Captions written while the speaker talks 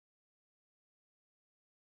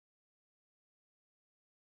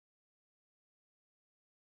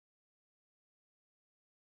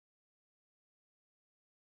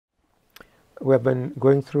We have been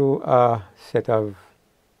going through a set of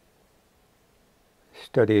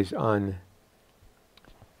studies on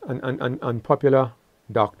popular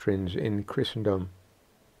doctrines in Christendom,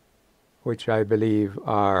 which I believe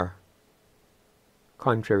are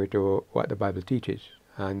contrary to what the Bible teaches.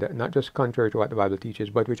 And not just contrary to what the Bible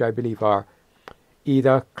teaches, but which I believe are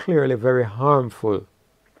either clearly very harmful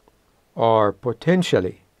or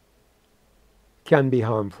potentially can be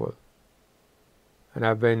harmful.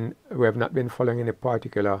 And we have not been following any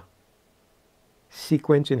particular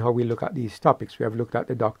sequence in how we look at these topics. We have looked at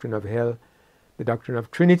the doctrine of hell, the doctrine of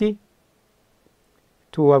Trinity,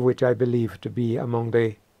 two of which I believe to be among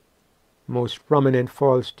the most prominent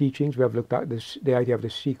false teachings. We have looked at the idea of the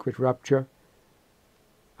secret rapture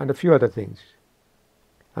and a few other things.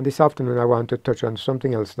 And this afternoon I want to touch on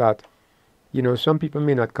something else that, some people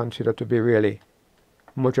may not consider to be really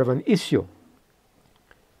much of an issue.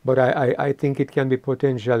 But I think it can be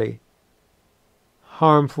potentially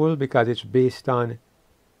harmful because it's based on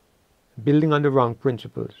building on the wrong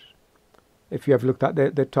principles. If you have looked at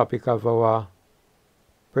the topic of our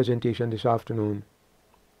presentation this afternoon,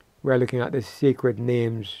 we're looking at the sacred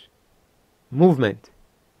names movement.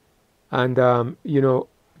 And,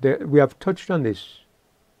 we have touched on this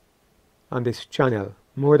channel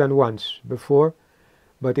more than once before.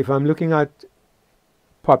 But if I'm looking at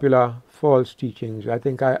popular false teachings, I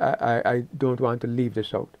think I don't want to leave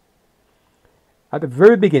this out. At the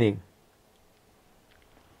very beginning,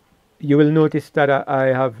 you will notice that I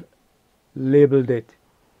have labeled it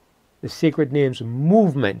the Sacred Names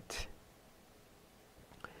Movement.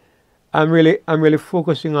 I'm really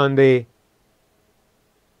focusing on the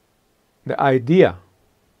idea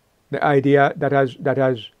that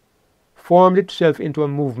has formed itself into a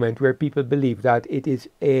movement where people believe that it is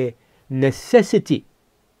a necessity.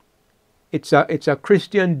 It's a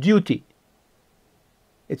Christian duty.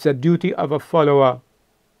 It's a duty of a follower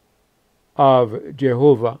of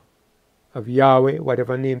Jehovah, of Yahweh,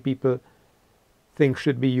 whatever name people think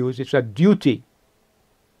should be used. It's a duty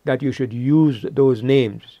that you should use those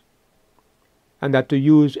names, and that to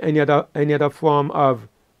use any other form of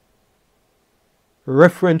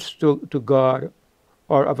reference to God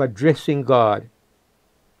or of addressing God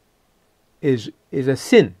is a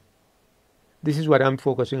sin. This is what I'm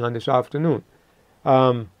focusing on this afternoon.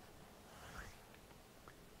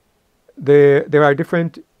 There are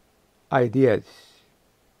different ideas,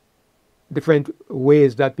 different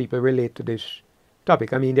ways that people relate to this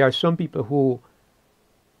topic. I mean, there are some people who,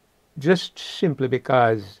 just simply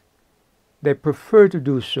because they prefer to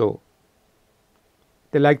do so,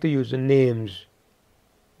 they like to use the names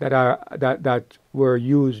that were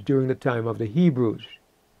used during the time of the Hebrews.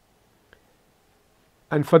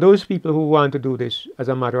 And for those people who want to do this as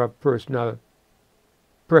a matter of personal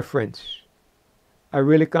preference, I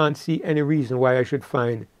really can't see any reason why I should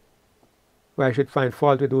find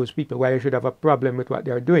fault with those people, why I should have a problem with what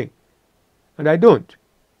they are doing. And I don't.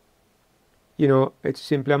 It's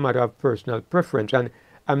simply a matter of personal preference. And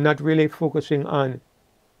I'm not really focusing on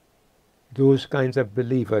those kinds of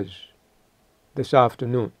believers this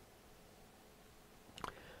afternoon.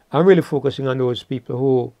 I'm really focusing on those people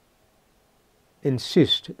who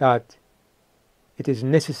insist that it is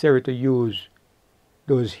necessary to use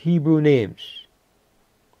those Hebrew names.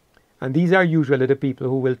 And these are usually the people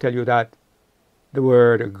who will tell you that the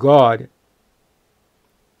word God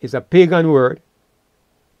is a pagan word.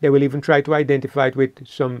 They will even try to identify it with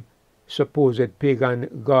some supposed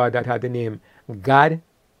pagan god that had the name God.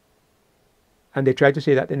 And they try to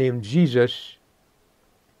say that the name Jesus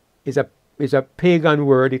is a pagan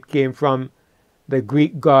word. It came from the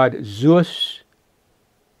Greek god Zeus,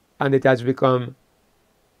 and it has become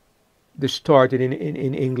distorted in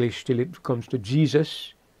English till it comes to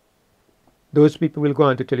Jesus. Those people will go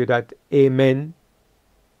on to tell you that Amen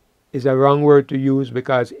is a wrong word to use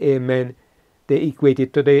because Amen, they equate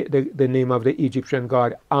it to the name of the Egyptian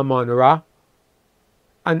god Amun-Ra.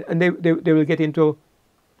 And they will get into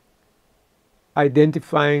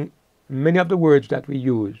identifying many of the words that we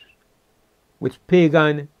use with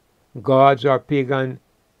pagan gods or pagan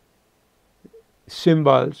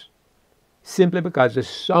symbols simply because the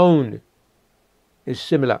sound is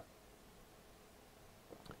similar.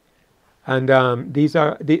 And these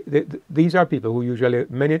are people who usually,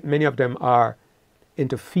 many of them are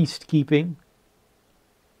into feast keeping,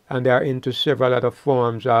 and they are into several other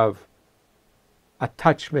forms of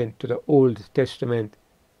attachment to the Old Testament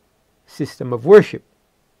system of worship.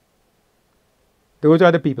 Those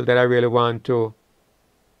are the people that I really want to,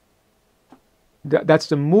 that's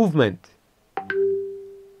the movement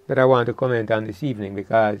that I want to comment on this evening,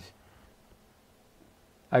 because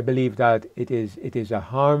I believe that it is a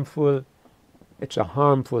harmful It's a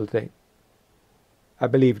harmful thing. I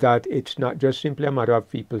believe that it's not just simply a matter of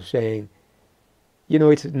people saying, you know,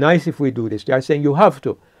 it's nice if we do this. They are saying you have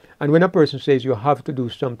to. And when a person says you have to do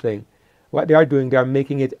something, what they are doing, they are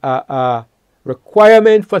making it a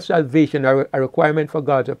requirement for salvation, a requirement for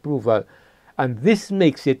God's approval. And this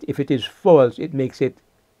makes it, if it is false, it makes it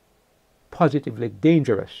positively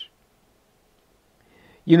dangerous.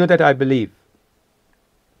 You know that I believe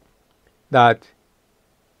that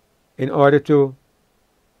in order to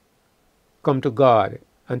come to God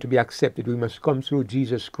and to be accepted, we must come through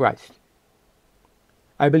Jesus Christ.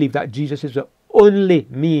 I believe that Jesus is the only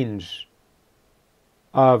means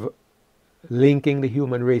of linking the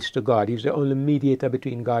human race to God. He's the only mediator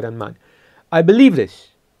between God and man. I believe this.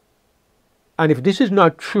 And if this is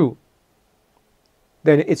not true,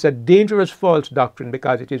 then it's a dangerous false doctrine,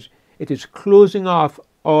 because it is closing off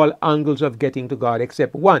all angles of getting to God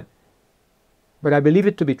except one. But I believe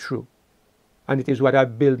it to be true. And it is what I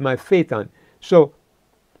build my faith on. So,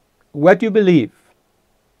 what you believe,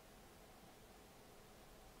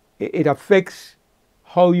 it affects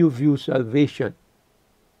how you view salvation.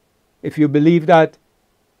 If you believe that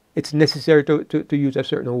it's necessary to use a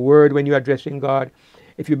certain word when you're addressing God,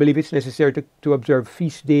 if you believe it's necessary to observe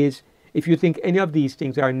feast days, if you think any of these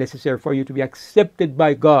things are necessary for you to be accepted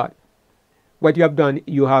by God, what you have done,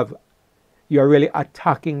 you are really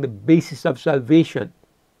attacking the basis of salvation.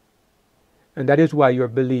 And that is why your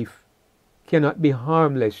belief cannot be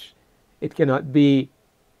harmless. It cannot be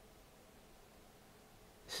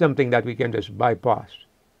something that we can just bypass.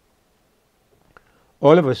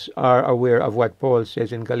 All of us are aware of what Paul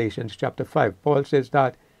says in Galatians chapter 5. Paul says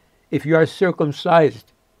that if you are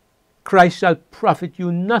circumcised, Christ shall profit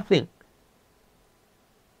you nothing.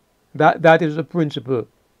 That is the principle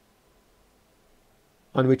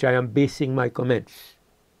on which I am basing my comments.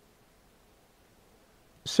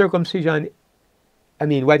 Circumcision, I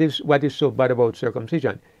mean, what is so bad about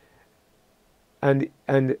circumcision? And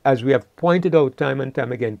as we have pointed out time and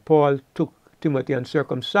time again, Paul took Timothy and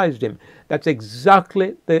circumcised him. That's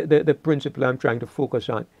exactly the principle I'm trying to focus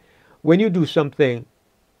on. When you do something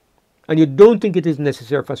and you don't think it is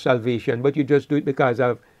necessary for salvation, but you just do it because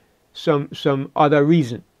of some other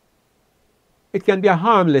reason, it can be a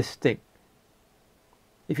harmless thing.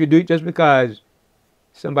 If you do it just because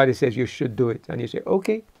somebody says you should do it, and you say,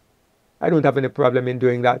 okay, I don't have any problem in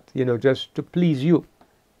doing that, just to please you.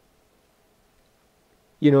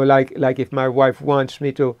 Like if my wife wants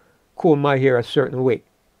me to comb my hair a certain way,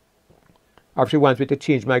 or if she wants me to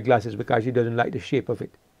change my glasses because she doesn't like the shape of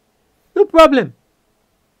it, no problem.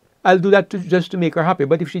 I'll do that just to make her happy.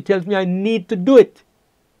 But if she tells me I need to do it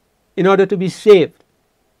in order to be saved,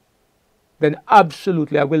 then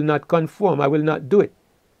absolutely I will not conform. I will not do it,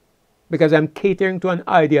 because I'm catering to an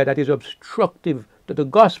idea that is obstructive to the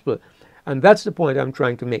gospel. And that's the point I'm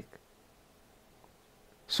trying to make.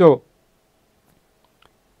 So,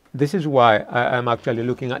 this is why I'm actually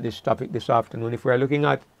looking at this topic this afternoon. If we're looking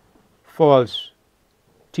at false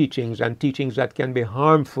teachings and teachings that can be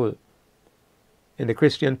harmful in the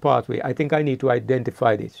Christian pathway, I think I need to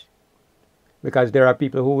identify this. Because there are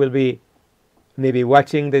people who will be maybe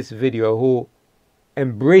watching this video who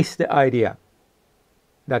embrace the idea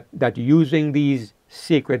that using these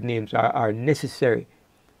sacred names are necessary.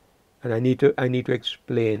 And I need to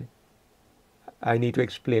explain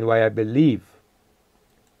why I believe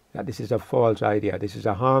that this is a false idea. This is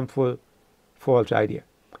a harmful, false idea.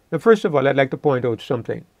 Now, first of all, I'd like to point out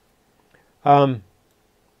something. A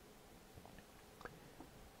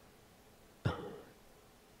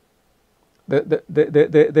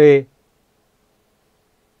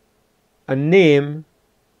name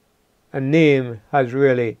has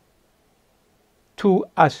really two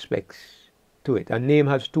aspects to it. A name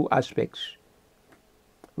has two aspects.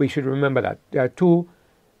 We should remember that. There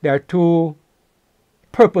are two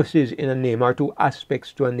purposes in a name, or two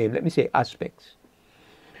aspects to a name. Let me say aspects.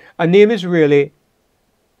 A name is really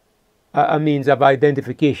a means of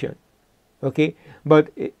identification, okay? But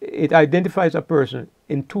it identifies a person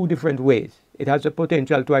in two different ways. It has the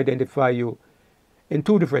potential to identify you in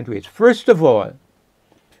two different ways. First of all,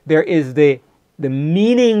 there is the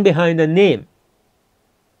meaning behind a name.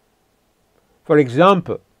 For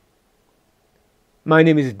example, my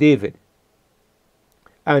name is David,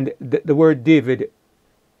 and the word David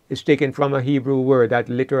is taken from a Hebrew word that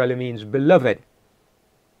literally means beloved.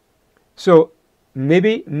 So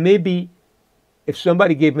maybe if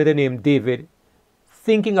somebody gave me the name David,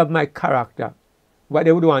 thinking of my character, what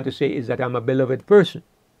they would want to say is that I'm a beloved person.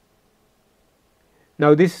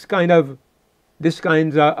 Now this kind of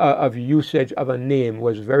usage of a name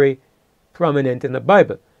was very prominent in the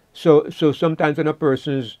Bible. So sometimes when a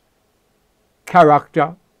person's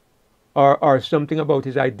character or something about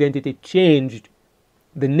his identity changed,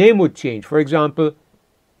 the name would change. For example,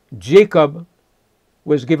 Jacob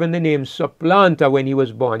was given the name supplanter when he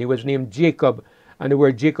was born. He was named Jacob, and the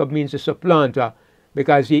word Jacob means a supplanter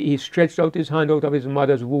because he stretched out his hand out of his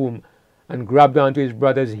mother's womb and grabbed onto his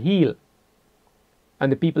brother's heel.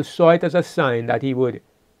 And the people saw it as a sign that he would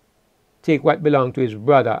take what belonged to his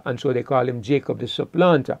brother, and so they called him Jacob the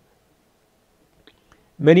supplanter.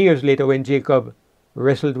 Many years later, when Jacob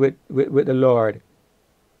wrestled with the Lord,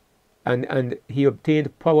 and he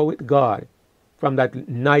obtained power with God from that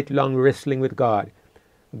night-long wrestling with God,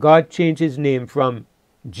 God changed his name from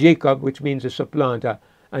Jacob, which means a supplanter,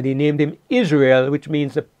 and he named him Israel, which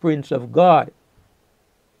means the Prince of God.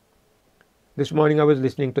 This morning I was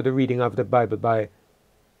listening to the reading of the Bible by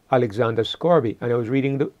Alexander Scorby, and I was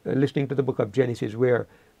listening to the book of Genesis, where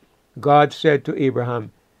God said to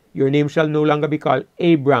Abraham, "Your name shall no longer be called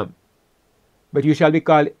Abram, but you shall be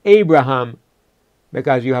called Abraham,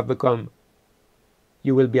 because you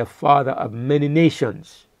will be a father of many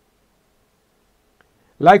nations."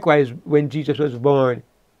 Likewise, when Jesus was born,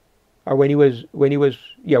 or when he was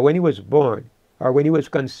born, or when he was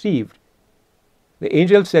conceived, the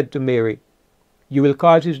angel said to Mary, you will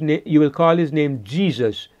call his name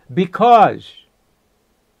Jesus, because.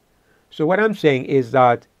 So what I'm saying is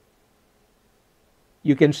that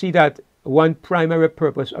you can see that one primary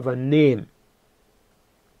purpose of a name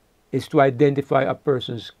is to identify a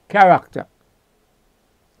person's character.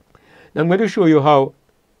 Now I'm going to show you how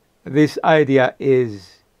this idea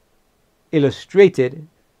is illustrated,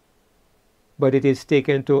 but it is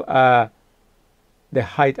taken to the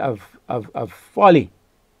height of folly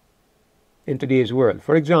in today's world.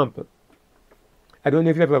 For example, I don't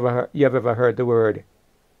know if you have ever heard the word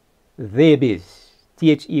Thebies,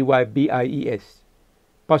 Theybies.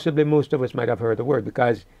 Possibly most of us might have heard the word,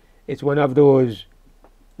 because it's one of those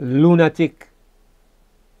lunatic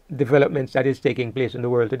developments that is taking place in the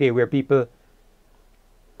world today, where people,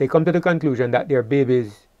 they come to the conclusion that their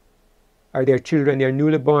babies or their children, their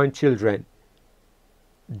newly born children,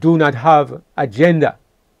 do not have a gender.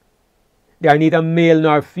 They are neither male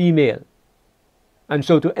nor female. And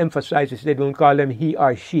so to emphasize this, they don't call them he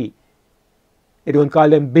or she. They don't call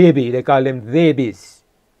them baby, they call them babies.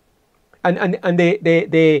 And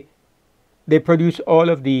they produce all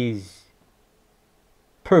of these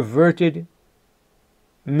perverted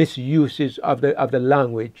misuses of the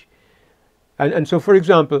language. And so, for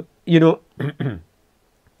example, you know,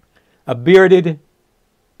 a bearded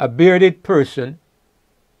person,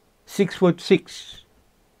 6'6",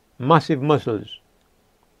 massive muscles,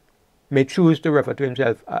 may choose to refer to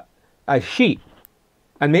himself as she,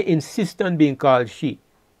 and may insist on being called she,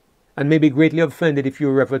 and may be greatly offended if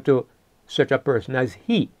you refer to such a person as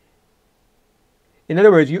he. In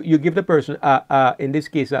other words, you give the person, in this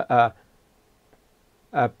case, a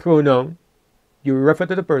pronoun. You refer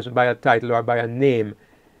to the person by a title or by a name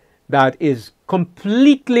that is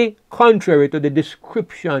completely contrary to the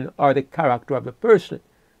description or the character of the person.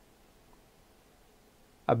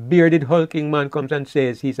 A bearded, hulking man comes and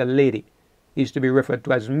says he's a lady. He's to be referred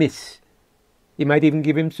to as Miss. He might even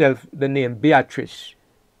give himself the name Beatrice.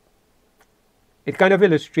 It kind of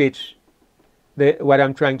illustrates what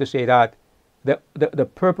I'm trying to say, that the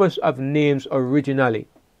purpose of names originally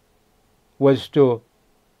was to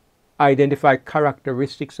identify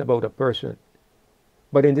characteristics about a person.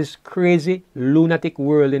 But in this crazy, lunatic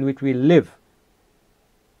world in which we live,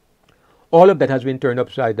 all of that has been turned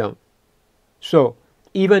upside down. So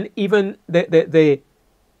even the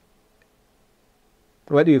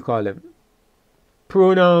what do you call them?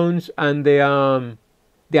 Pronouns and the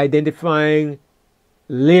identifying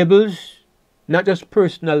labels, not just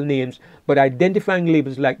personal names, but identifying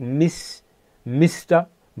labels like Miss, Mr.,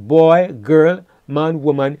 boy, girl, man,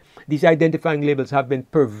 woman. These identifying labels have been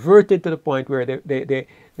perverted to the point where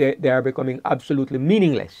they are becoming absolutely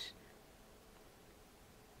meaningless.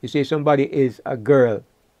 You say somebody is a girl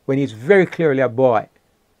when he's very clearly a boy,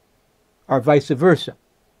 or vice versa.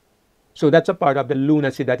 So that's a part of the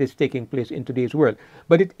lunacy that is taking place in today's world.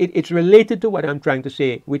 But it's related to what I'm trying to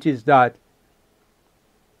say, which is that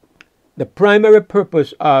the primary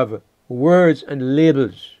purpose of words and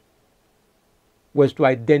labels was to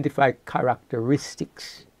identify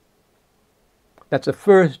characteristics. That's the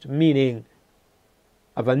first meaning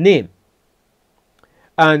of a name.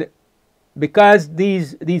 And because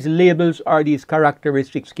these labels or these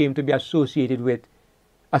characteristics came to be associated with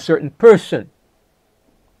a certain person,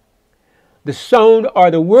 the sound or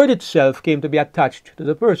the word itself came to be attached to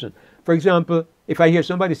the person. For example, if I hear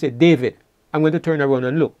somebody say David, I'm going to turn around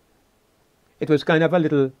and look. It was kind of a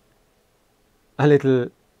little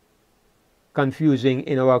confusing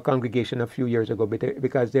in our congregation a few years ago,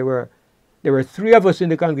 because there were 3 of us in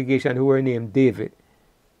the congregation who were named David.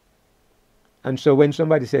 And so when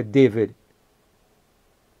somebody said David,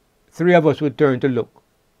 3 of us would turn to look,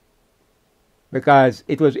 because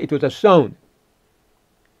it was a sound.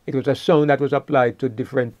 It was a sound that was applied to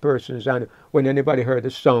different persons, and when anybody heard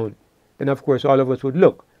the sound, then of course all of us would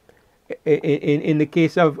look. In the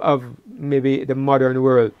case of maybe the modern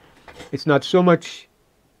world, it's not so much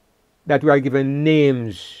that we are given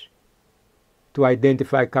names to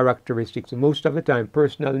identify characteristics. Most of the time,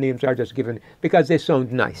 personal names are just given because they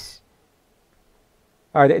sound nice,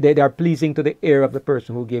 or they are pleasing to the ear of the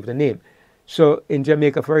person who gave the name. So in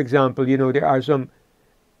Jamaica, for example, there are some,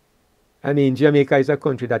 Jamaica is a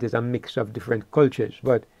country that is a mix of different cultures,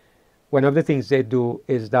 but one of the things they do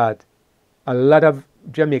is that a lot of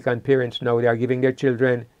Jamaican parents now, they are giving their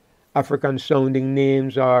children African sounding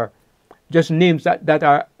names, or just names that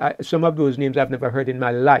are, some of those names I've never heard in my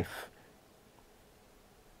life.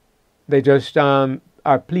 They just are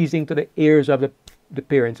pleasing to the ears of the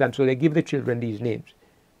parents, and so they give the children these names.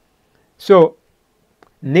 So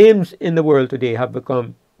names in the world today have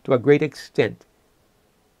become, to a great extent,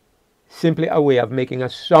 simply a way of making a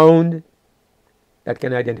sound that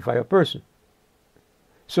can identify a person.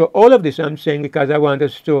 So all of this I'm saying because I want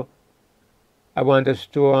us to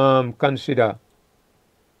consider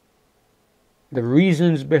the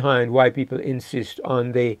reasons behind why people insist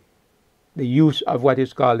on the use of what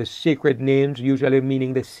is called the sacred names, usually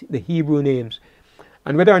meaning the Hebrew names,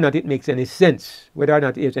 and whether or not it makes any sense, whether or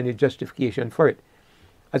not there's any justification for it.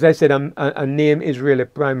 As I said, a name is really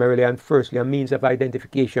primarily and firstly a means of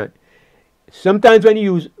identification. Sometimes when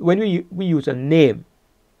we use a name,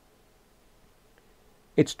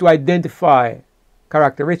 it's to identify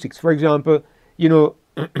characteristics. For example, one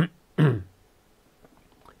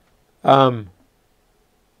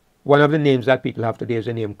of the names that people have today is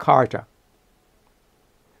the name Carter.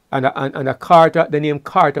 And a Carter, the name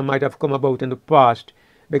Carter might have come about in the past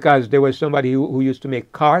because there was somebody who used to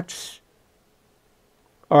make carts,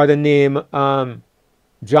 or the name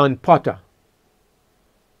John Potter.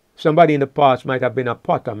 Somebody in the past might have been a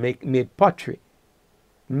potter, made pottery.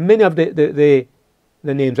 Many of the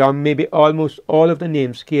names, or maybe almost all of the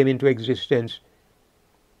names, came into existence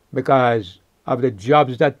because of the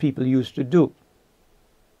jobs that people used to do.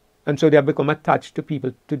 And so they have become attached to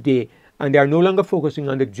people today, and they are no longer focusing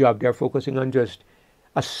on the job, they are focusing on just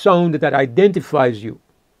a sound that identifies you.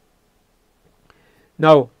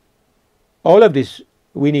 Now, all of this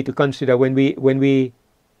we need to consider when we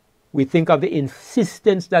think of the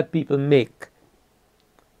insistence that people make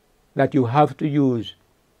that you have to use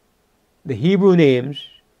the Hebrew names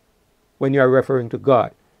when you are referring to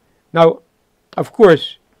God. Now, of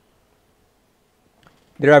course,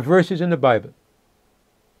 there are verses in the Bible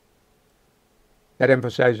that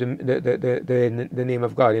emphasize the name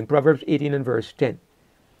of God. In Proverbs 18 and verse 10,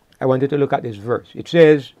 I wanted to look at this verse. It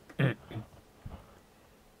says,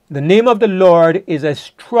 "The name of the Lord is a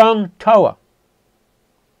strong tower.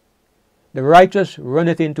 The righteous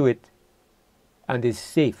runneth into it and is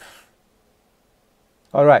safe."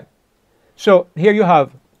 All right. So here you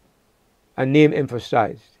have a name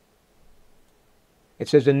emphasized. It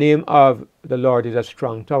says the name of the Lord is a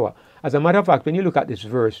strong tower. As a matter of fact, when you look at this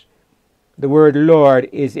verse, the word Lord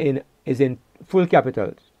is in full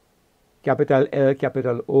capitals. Capital L,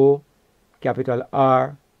 capital O, capital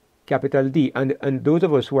R, capital D. And those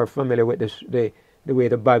of us who are familiar with this, the way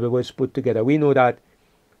the Bible was put together, we know that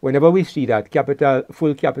whenever we see that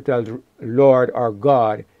full capitals Lord or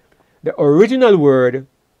God, the original word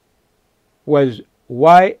was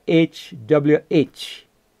YHWH,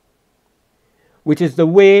 which is the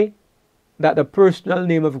way that the personal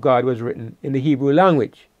name of God was written in the Hebrew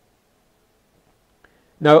language.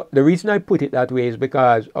 Now, the reason I put it that way is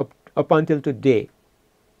because up until today,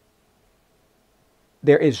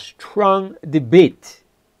 there is strong debate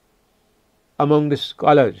among the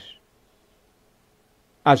scholars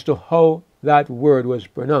as to how that word was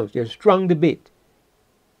pronounced. There's strong debate.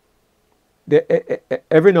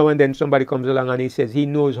 Every now and then somebody comes along and he says he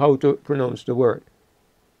knows how to pronounce the word.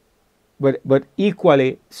 But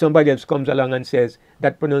equally, somebody else comes along and says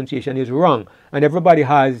that pronunciation is wrong. And everybody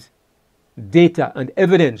has data and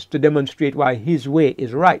evidence to demonstrate why his way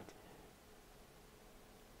is right.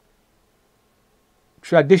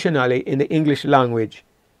 Traditionally, in the English language,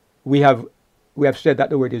 we have said that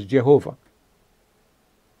the word is Jehovah.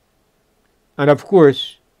 And of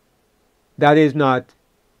course, that is not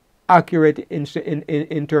accurate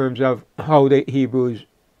in terms of how the Hebrews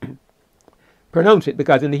pronounce it,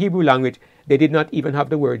 because in the Hebrew language, they did not even have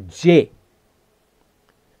the word J.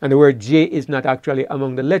 And the word J is not actually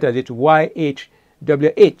among the letters. It's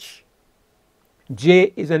YHWH.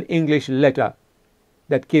 J is an English letter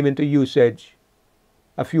that came into usage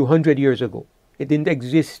a few hundred years ago. It didn't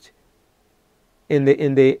exist in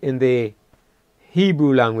the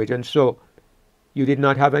Hebrew language, and so you did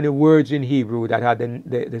not have any words in Hebrew that had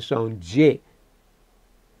the sound J.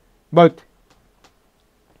 But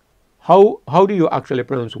how do you actually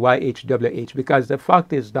pronounce YHWH? Because the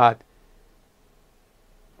fact is that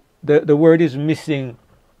the word is missing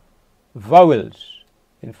vowels.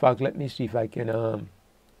 In fact, let me see if I can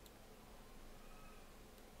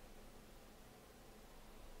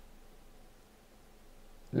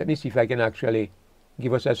actually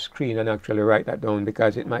give us a screen and actually write that down,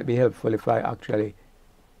 because it might be helpful if I actually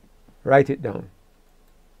write it down.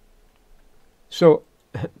 So,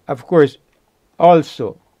 of course, I'm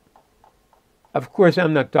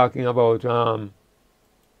not talking about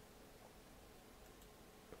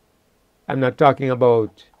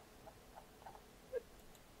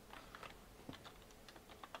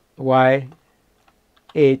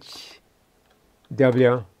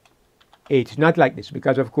YHWH, not like this,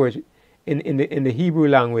 because of course in the Hebrew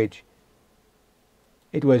language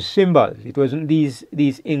it was symbols. It wasn't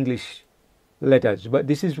these English letters, but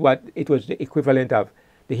this is what it was the equivalent of.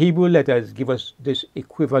 The Hebrew letters give us this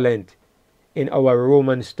equivalent in our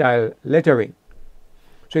Roman style lettering.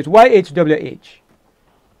 So it's YHWH.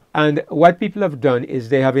 And what people have done is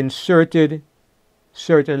they have inserted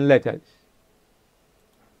certain letters.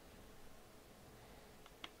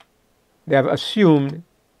 They have assumed,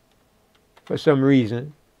 for some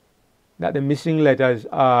reason, that the missing letters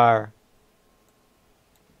are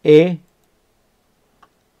A,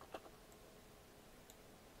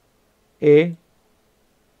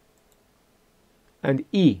 and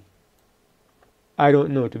E. I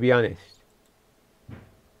don't know, to be honest.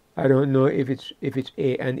 I don't know if it's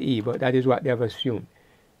A and E, but that is what they have assumed.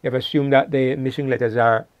 They have assumed that the missing letters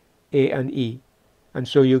are A and E, and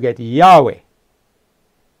so you get Yahweh.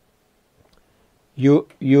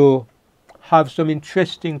 You have some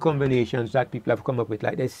interesting combinations that people have come up with.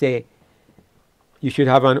 Like they say, you should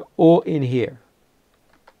have an O in here.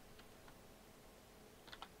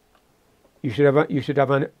 You should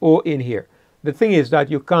have an O in here. The thing is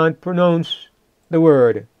that you can't pronounce the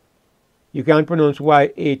word. You can't pronounce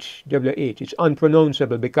YHWH. It's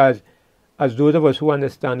unpronounceable, because as those of us who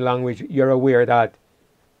understand language, you're aware that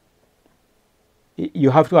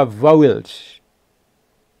you have to have vowels.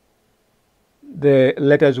 The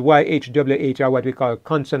letters YHWH are what we call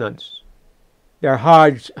consonants. They're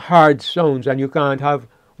hard sounds, and you can't have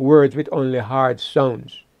words with only hard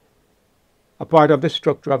sounds. A part of the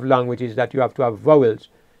structure of language is that you have to have vowels,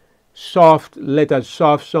 soft letters,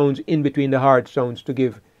 soft sounds in between the hard sounds to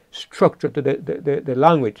give structure to the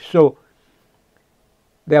language. So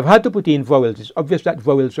they have had to put in vowels. It's obvious that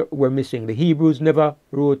vowels were missing. The Hebrews never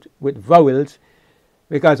wrote with vowels,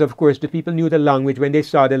 because of course the people knew the language. When they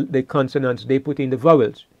saw the consonants, they put in the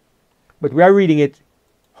vowels. But we are reading it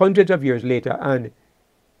hundreds of years later, and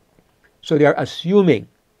so they are assuming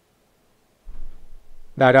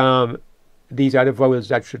that these are the vowels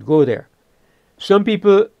that should go there. Some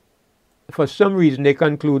people, for some reason, they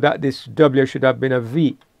conclude that this W should have been a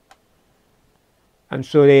V. And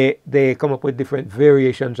so they come up with different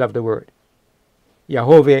variations of the word.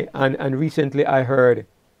 Yehovah, and recently I heard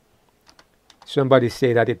somebody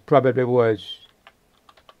say that it probably was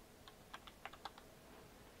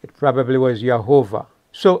Yehovah.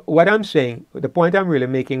 So what I'm saying, the point I'm really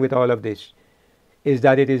making with all of this, is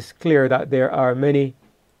that it is clear that there are many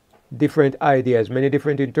different ideas, many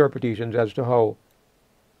different interpretations as to how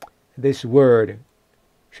this word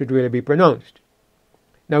should really be pronounced.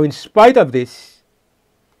 Now, in spite of this,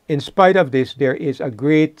 there is a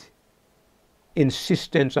great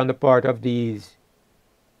insistence on the part of these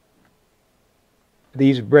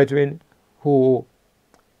brethren who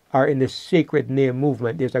are in the sacred name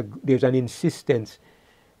movement. There's an insistence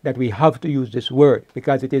that we have to use this word,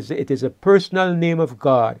 because it is a personal name of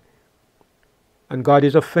God, and God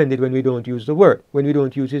is offended when we don't use the word, when we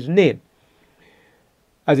don't use his name.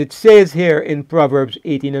 As it says here in Proverbs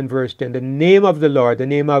 18 and verse 10, the name of the Lord, the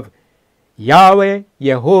name of Yahweh,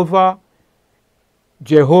 Yehovah,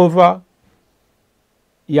 Jehovah,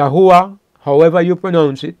 Yahuwah, however you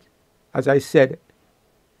pronounce it, as I said,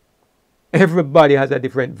 everybody has a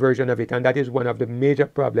different version of it, and that is one of the major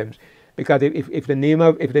problems. Because if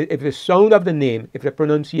the sound of the name, if the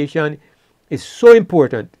pronunciation is so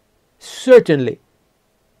important, certainly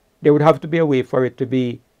there would have to be a way for it to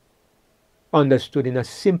be understood in a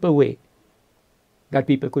simple way that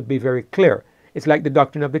people could be very clear. It's like the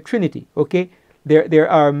doctrine of the Trinity, okay? There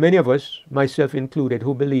are many of us, myself included,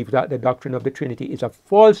 who believe that the doctrine of the Trinity is a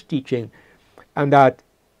false teaching and that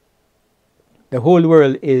the whole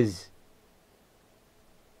world is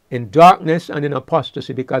in darkness and in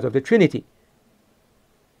apostasy because of the Trinity.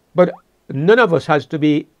 But none of us has to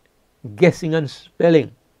be guessing and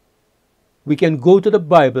spelling. We can go to the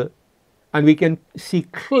Bible and we can see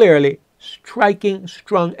clearly, striking,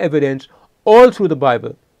 strong evidence all through the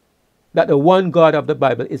Bible that the one God of the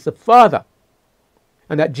Bible is the Father,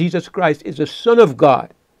 and that Jesus Christ is the Son of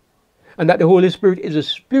God, and that the Holy Spirit is the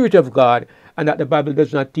Spirit of God, and that the Bible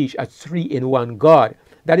does not teach a three-in-one God.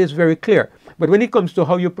 That is very clear. But when it comes to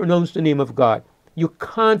how you pronounce the name of God, you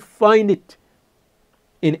can't find it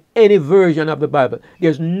in any version of the Bible.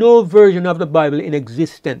 There's no version of the Bible in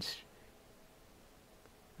existence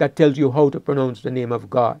that tells you how to pronounce the name of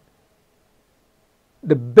God.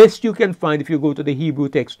 The best you can find, if you go to the Hebrew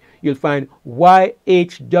text, you'll find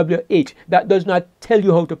YHWH. That does not tell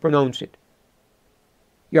you how to pronounce it.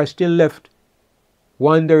 You are still left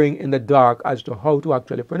wandering in the dark as to how to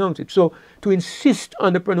actually pronounce it. So to insist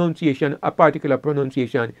on the pronunciation, a particular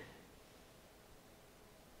pronunciation,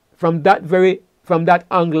 from that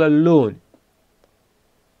angle alone,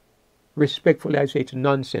 respectfully I say it's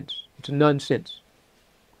nonsense. It's nonsense.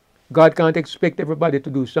 God can't expect everybody to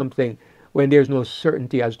do something when there's no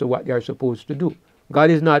certainty as to what they are supposed to do. God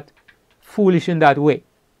is not foolish in that way.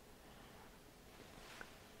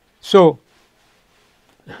 So,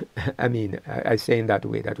 I say in that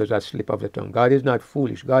way, that was a slip of the tongue. God is not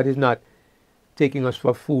foolish. God is not taking us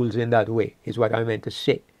for fools in that way, is what I meant to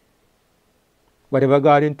say. Whatever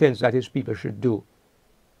God intends that his people should do,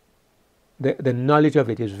 the knowledge of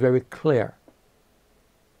it is very clear.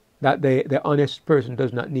 That the honest person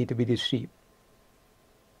does not need to be deceived.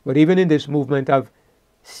 But even in this movement of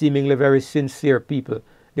seemingly very sincere people,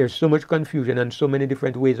 there's so much confusion and so many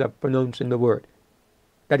different ways of pronouncing the word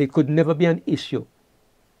that it could never be an issue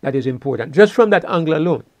that is important. Just from that angle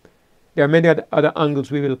alone. There are many other angles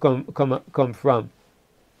we will come from.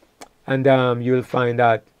 And you will find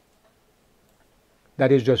that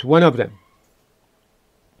that is just one of them.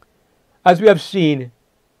 As we have seen,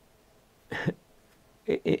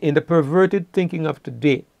 in the perverted thinking of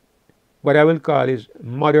today, what I will call is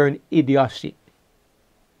modern idiocy.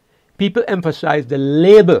 People emphasize the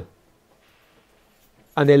label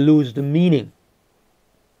and they lose the meaning.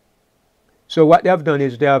 So what they have done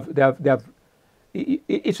is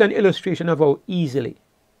it's an illustration of how easily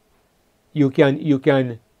you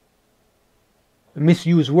can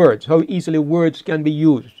misuse words, how easily words can be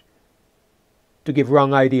used to give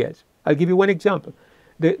wrong ideas. I'll give you one example.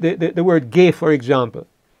 The word gay, for example.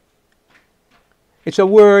 It's a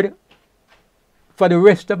word for the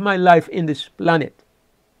rest of my life in this planet.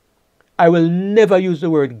 I will never use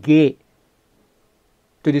the word gay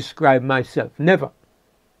to describe myself. Never.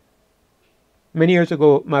 Many years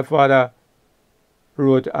ago, my father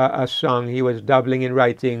wrote a song. He was dabbling in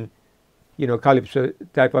writing, calypso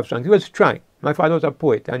type of songs. He was trying. My father was a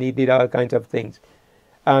poet, and he did all kinds of things.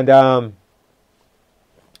 And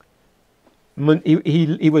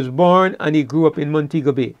he was born and he grew up in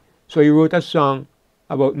Montego Bay. So he wrote a song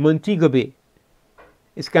about Montego Bay.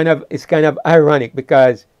 It's kind of ironic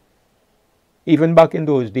because even back in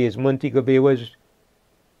those days, Montego Bay was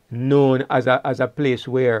known as a place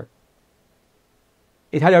where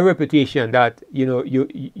it had a reputation that you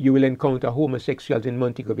will encounter homosexuals in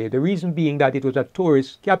Montego Bay. The reason being that it was a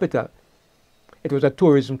tourist capital. It was a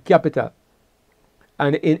tourism capital.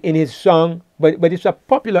 And in his song, but it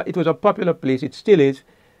was a popular place. It still is.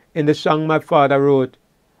 In the song my father wrote,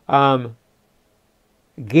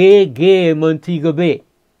 "Gay, gay Montego Bay,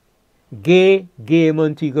 gay, gay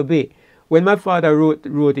Montego Bay." When my father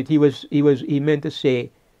wrote it, he meant to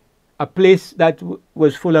say a place that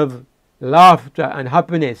was full of laughter and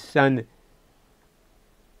happiness and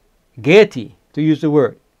gaiety, to use the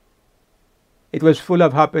word. It was full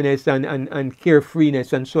of happiness and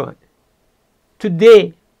carefreeness and so on.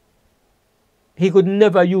 Today, he could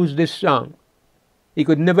never use this song. He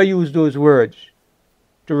could never use those words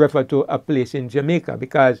to refer to a place in Jamaica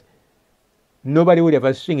because nobody would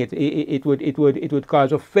ever sing it. It would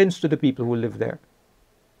cause offense to the people who live there.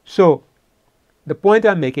 So, the point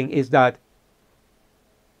I'm making is that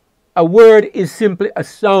a word is simply a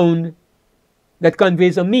sound that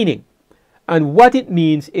conveys a meaning. And what it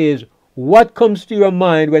means is what comes to your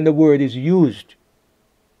mind when the word is used.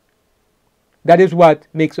 That is what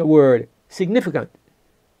makes a word significant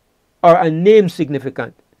or a name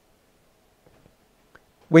significant.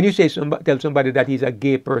 When you tell somebody that he's a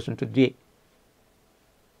gay person today,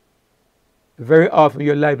 very often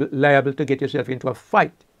you're liable to get yourself into a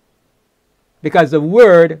fight because the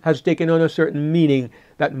word has taken on a certain meaning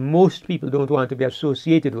that most people don't want to be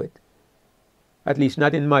associated with. At least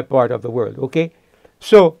not in my part of the world, okay?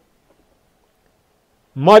 So,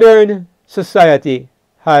 modern society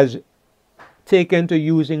has taken to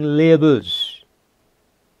using labels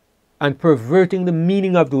and perverting the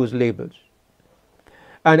meaning of those labels.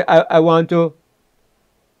 And I want to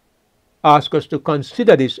ask us to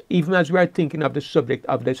consider this even as we are thinking of the subject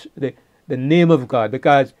of this, the name of God,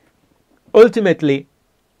 because ultimately,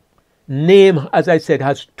 name, as I said,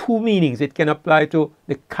 has two meanings. It can apply to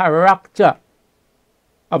the character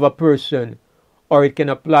of a person, or it can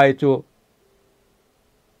apply to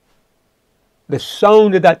the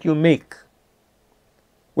sound that you make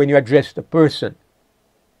when you address the person.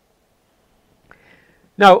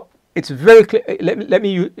 Now, it's very clear. Let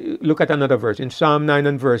me look at another verse in Psalm 9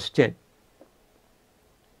 and verse 10.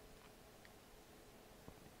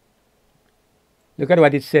 Look at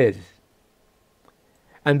what it says.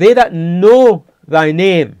 And they that know thy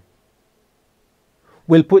name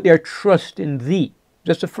will put their trust in thee.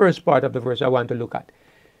 Just the first part of the verse I want to look at.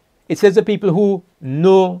 It says the people who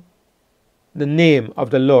know the name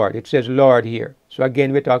of the Lord. It says Lord here. So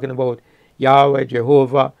again, we're talking about Yahweh,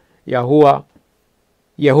 Jehovah, Yahuwah,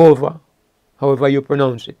 Yehovah, however you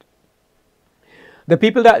pronounce it. The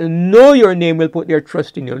people that know your name will put their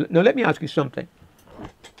trust in you. Now let me ask you something.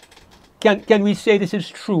 Can we say this is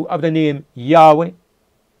true of the name Yahweh,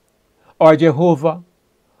 or Jehovah,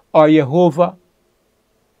 or Yehovah?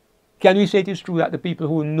 Can we say it is true that the people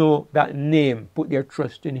who know that name put their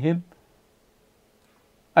trust in him?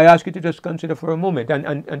 I ask you to just consider for a moment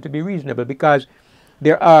and to be reasonable, because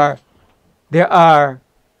there are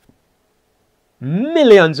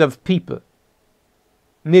millions of people,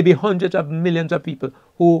 maybe hundreds of millions of people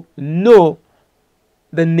who know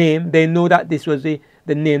the name. They know that this was the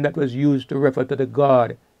name that was used to refer to the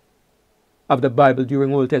God of the Bible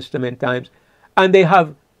during Old Testament times, and they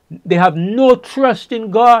have no trust in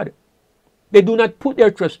God. They do not put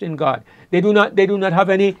their trust in God. They do not have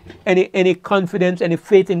any confidence, any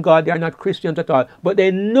faith in God. They are not Christians at all, but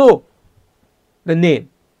they know the name.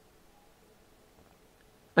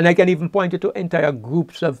 And I can even point you to entire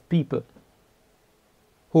groups of people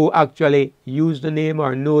who actually use the name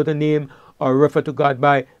or know the name or refer to God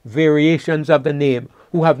by variations of the name,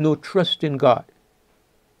 who have no trust in God.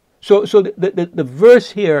 So the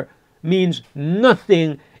verse here means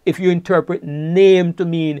nothing if you interpret name to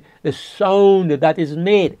mean the sound that is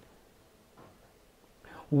made.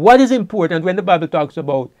 What is important when the Bible talks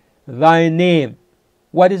about thy name?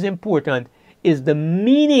 What is important is the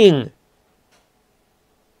meaning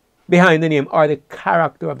behind the name, or the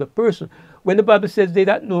character of the person. When the Bible says they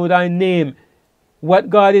that know thy name, what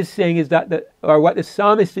God is saying is that, what the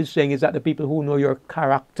psalmist is saying is that the people who know your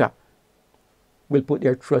character will put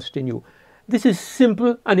their trust in you. This is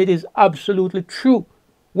simple and it is absolutely true.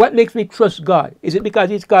 What makes me trust God? Is it because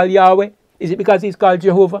he's called Yahweh? Is it because he's called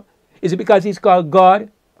Jehovah? Is it because he's called God?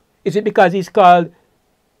 Is it because he's called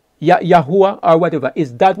Yahuwah or whatever?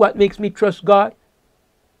 Is that what makes me trust God?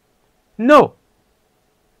 No.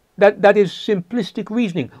 That is simplistic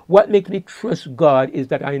reasoning. What makes me trust God is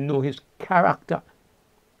that I know his character.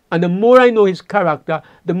 And the more I know his character,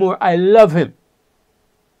 the more I love him.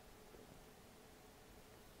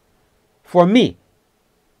 For me,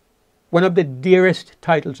 one of the dearest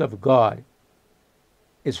titles of God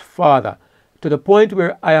is Father, to the point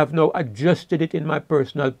where I have now adjusted it in my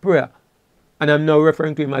personal prayer. And I'm now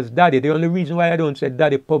referring to him as Daddy. The only reason why I don't say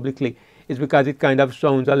Daddy publicly is because it kind of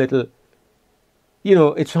sounds a little,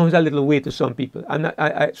 it sounds a little weird to some people.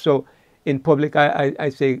 So in public I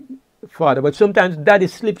say Father, but sometimes Daddy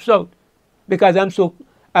slips out because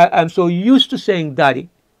I'm so used to saying Daddy.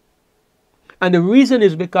 And the reason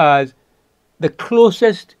is because the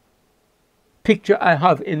closest picture I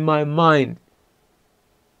have in my mind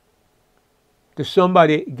to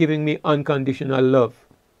somebody giving me unconditional love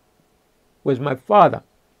was my father.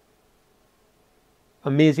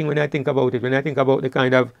 Amazing when I think about it, when I think about the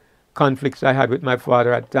kind of conflicts I had with my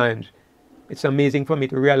father at times. It's amazing for me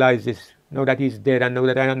to realize this, now that he's dead and now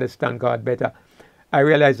that I understand God better. I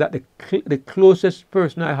realize that the closest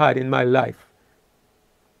person I had in my life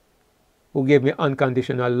who gave me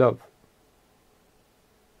unconditional love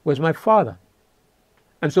was my father.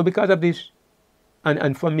 And so because of this,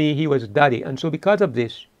 and for me he was Daddy, and so because of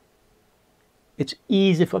this, it's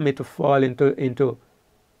easy for me to fall into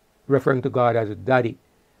referring to God as Daddy.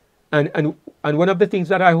 And one of the things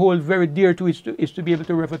that I hold very dear to is to be able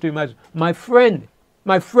to refer to him as my friend,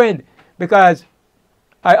 because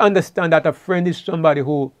I understand that a friend is somebody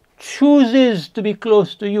who chooses to be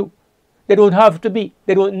close to you. They don't have to be,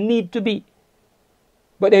 they don't need to be,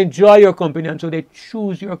 but they enjoy your company, and so they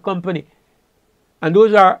choose your company. And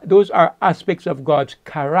those are aspects of God's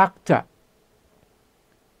character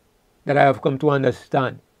that I have come to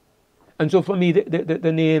understand. And so for me,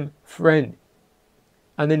 the name friend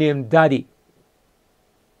and the name daddy,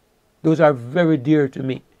 those are very dear to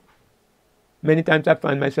me. Many times I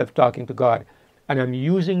find myself talking to God and I'm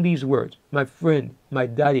using these words, my friend, my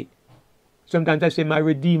daddy. Sometimes I say my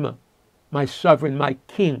redeemer, my sovereign, my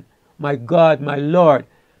king, my God, my Lord.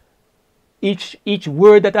 Each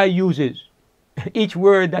word that I use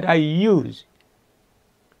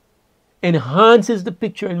enhances the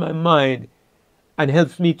picture in my mind and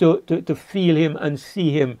helps me to feel him and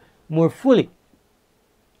see him more fully.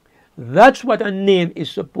 That's what a name is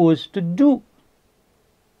supposed to do.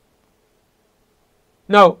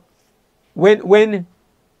 Now, when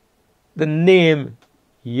the name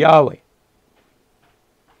Yahweh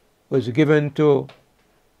was given to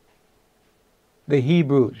the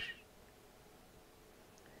Hebrews,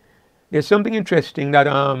 there's something interesting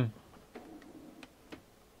that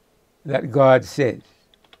God says.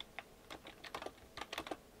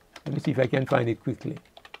 Let me see if I can find it quickly.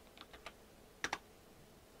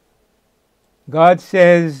 God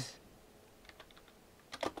says,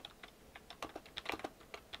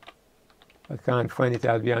 I can't find it,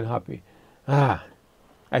 I'll be unhappy. I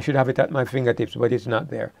should have it at my fingertips, but it's not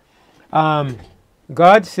there.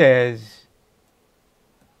 God says,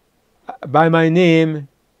 by my name,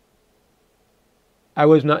 I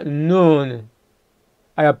was not known.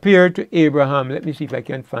 I appeared to Abraham. Let me see if I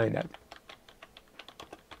can find that.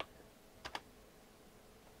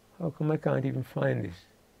 How come I can't even find this?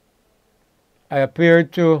 I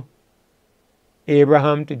appeared to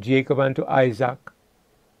Abraham, to Jacob, and to Isaac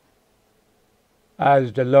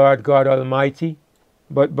as the Lord God Almighty,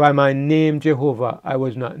 but by my name Jehovah I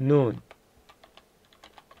was not known.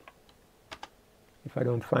 If I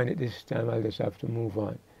don't find it this time, I'll just have to move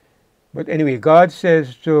on. But anyway, God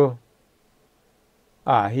says to,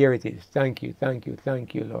 here it is. Thank you,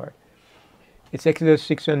 Lord. It's Exodus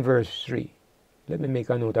 6 and verse 3. Let me make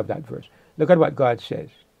a note of that verse. Look at what God says.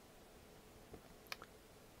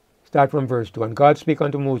 Start from verse 2. And God spake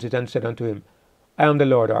unto Moses and said unto him, I am the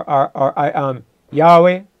Lord, or I am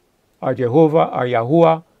Yahweh, or Jehovah, or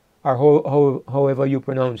Yahuwah, or however you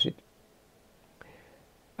pronounce it.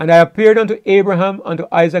 And I appeared unto Abraham, unto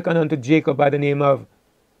Isaac, and unto Jacob by the name of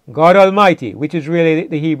God Almighty, which is really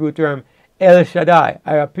the Hebrew term El Shaddai.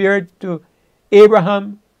 I appeared to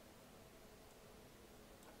Abraham,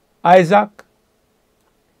 Isaac,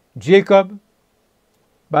 Jacob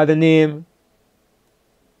by the name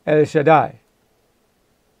El Shaddai.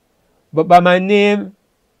 But by my name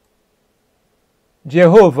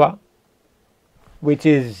Jehovah, which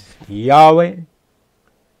is Yahweh,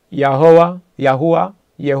 Yahuwah,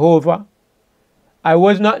 Yehovah, I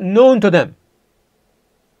was not known to them.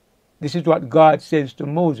 This is what God says to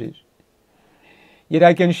Moses. Yet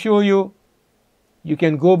I can show you, you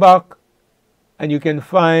can go back and you can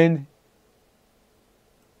find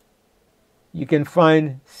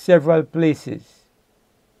several places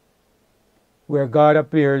where God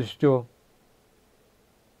appears to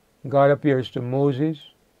Moses,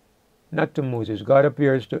 not to Moses, God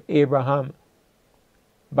appears to Abraham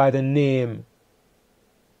by the name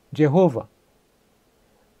Jehovah.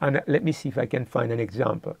 And let me see if I can find an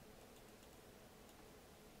example.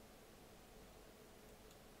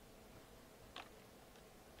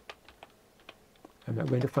 I'm not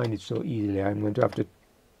going to find it so easily. I'm going to have to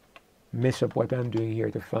mess up what I'm doing here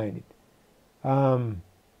to find it.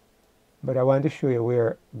 But I want to show you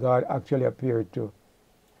where God actually appeared to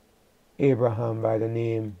Abraham by the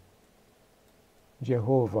name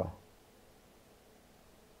Jehovah.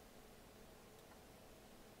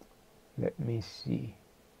 Let me see.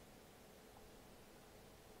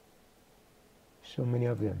 So many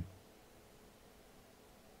of them.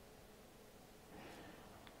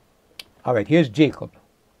 All right, here's Jacob.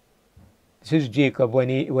 This is Jacob when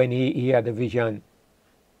he had the vision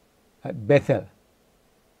at Bethel.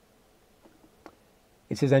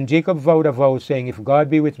 It says, and Jacob vowed a vow, saying, if God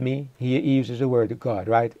be with me, he uses the word God,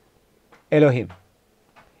 right? Elohim.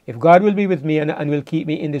 If God will be with me and will keep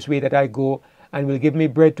me in this way that I go, and will give me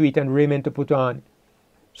bread to eat and raiment to put on,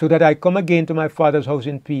 so that I come again to my father's house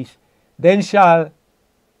in peace, then shall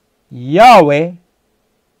Yahweh,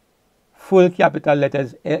 full capital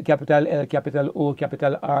letters, capital L, capital O,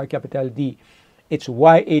 capital R, capital D, it's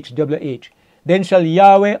YHWH. Then shall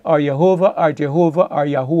Yahweh, or Yehovah, or Jehovah, or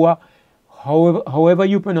Yahuwah, however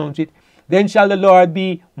you pronounce it, then shall the Lord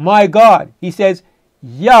be my God. He says,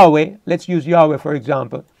 Yahweh, let's use Yahweh for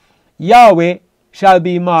example. Yahweh shall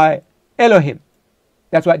be my Elohim.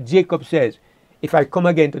 That's what Jacob says. if I come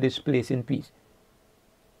again to this place in peace.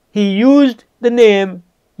 He used the name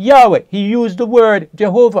Yahweh. He used the word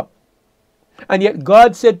Jehovah. And yet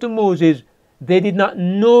God said to Moses, they did not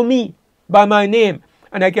know me by my name.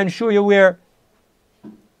 And I can show you where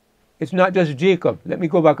it's not just Jacob. Let me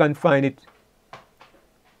go back and find it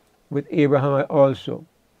with Abraham also.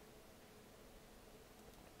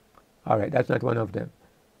 All right, that's not one of them.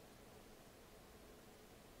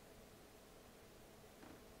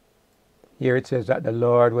 Here it says that the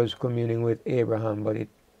Lord was communing with Abraham, but it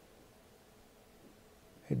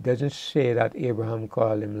doesn't say that Abraham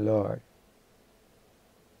called him Lord.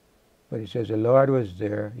 But it says the Lord was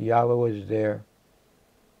there, Yahweh was there.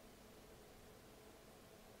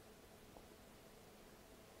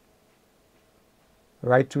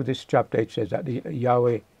 Right through this chapter it says that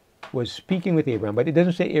Yahweh was speaking with Abraham, but it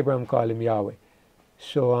doesn't say Abraham called him Yahweh.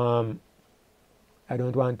 So I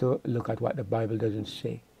don't want to look at what the Bible doesn't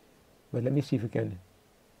say. But let me see if we can.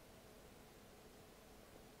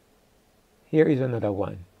 Here is another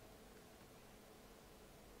one.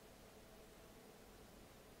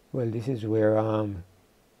 Well, this is where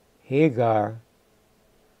Hagar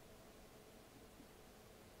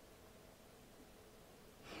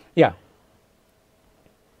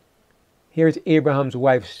Here's Abraham's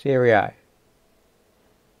wife Sarai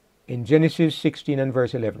in Genesis 16 and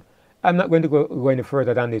verse 11. I'm not going to go any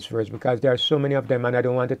further than this verse because there are so many of them and I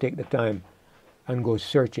don't want to take the time and go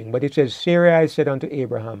searching. But it says, Sarai said unto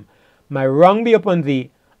Abraham, my wrong be upon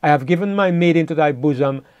thee. I have given my maid into thy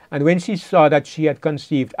bosom. And when she saw that she had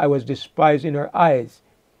conceived, I was despised in her eyes.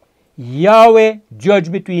 Yahweh judge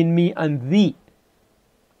between me and thee.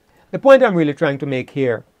 The point I'm really trying to make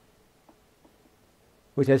here,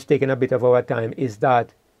 which has taken a bit of our time, is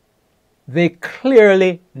that they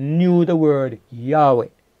clearly knew the word Yahweh.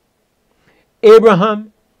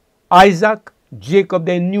 Abraham, Isaac, Jacob,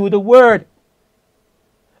 they knew the word.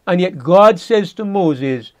 And yet God says to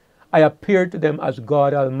Moses, I appeared to them as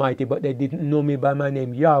God Almighty, but they didn't know me by my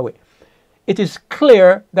name Yahweh. It is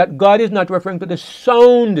clear that God is not referring to the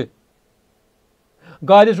sound.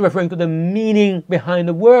 God is referring to the meaning behind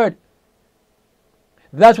the word.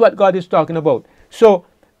 That's what God is talking about. So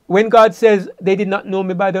when God says they did not know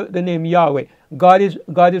me by the name Yahweh, God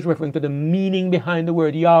is referring to the meaning behind the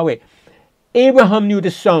word Yahweh. Abraham knew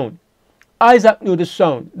the sound. Isaac knew the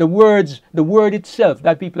sound. The word itself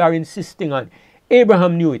that people are insisting on.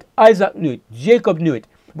 Abraham knew it. Isaac knew it. Jacob knew it.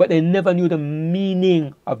 But they never knew the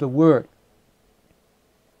meaning of the word.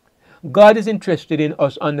 God is interested in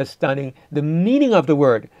us understanding the meaning of the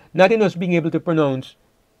word, not in us being able to pronounce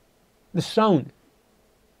the sound.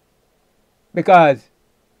 Because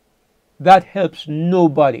that helps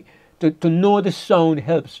nobody. To know the sound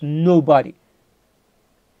helps nobody.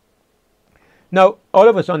 Now, all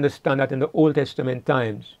of us understand that in the Old Testament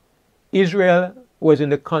times, Israel was in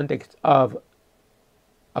the context of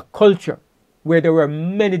a culture where there were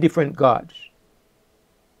many different gods.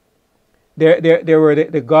 There were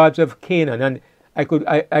the gods of Canaan, and I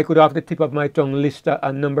could off the tip of my tongue list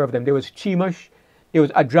a number of them. There was Chemosh, there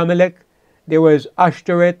was Adramelech, there was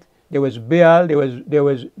Ashtoreth, there was Baal, there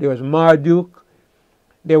was Marduk,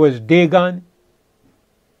 there was Dagon,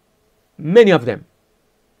 many of them.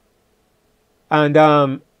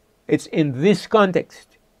 And it's in this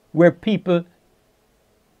context where people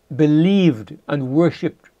believed and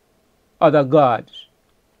worshipped other gods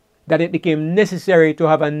that it became necessary to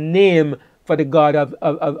have a name for the God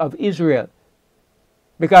of Israel.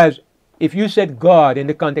 Because if you said God in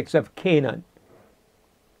the context of Canaan,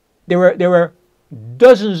 there were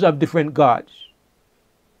dozens of different gods.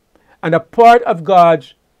 And a part of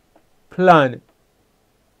God's plan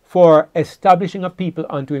for establishing a people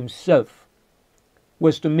unto himself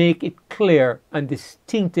was to make it clear and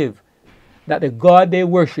distinctive that the God they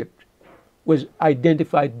worshipped was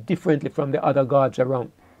identified differently from the other gods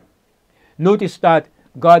around. Notice that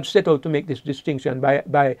God set out to make this distinction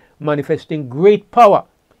by manifesting great power.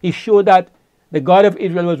 He showed that the God of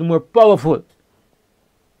Israel was more powerful.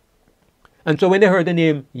 And so when they heard the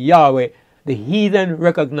name Yahweh, the heathen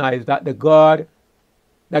recognized that the God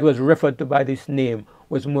that was referred to by this name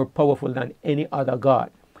was more powerful than any other God.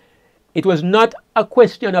 It was not a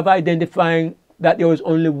question of identifying that there was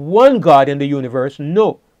only one God in the universe.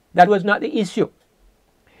 No, that was not the issue.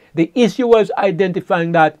 The issue was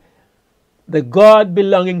identifying that the God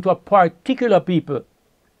belonging to a particular people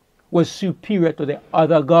was superior to the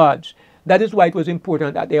other gods. That is why it was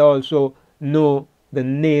important that they also know the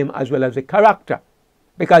name as well as the character,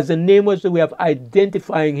 because the name was the way of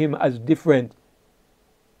identifying him as different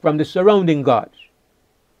from the surrounding gods.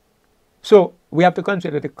 So we have to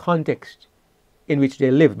consider the context in which they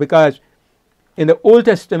lived, because in the Old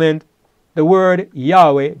Testament the word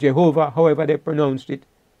Yahweh, Jehovah, however they pronounced it,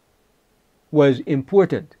 was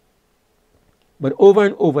important. But over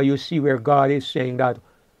and over you see where God is saying that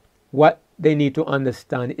what they need to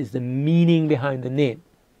understand is the meaning behind the name.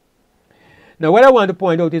 Now what I want to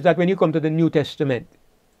point out is that when you come to the New Testament,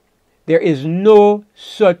 there is no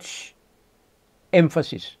such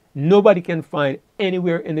emphasis. Nobody can find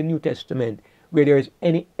anywhere in the New Testament where there is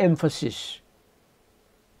any emphasis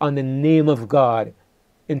on the name of God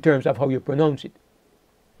in terms of how you pronounce it.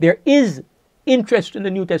 There is interest in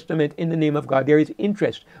the New Testament in the name of God. There is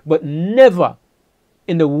interest, but never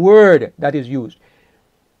in the word that is used.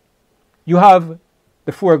 You have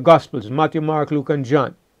the 4 Gospels, Matthew, Mark, Luke, and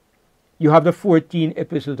John. You have the 14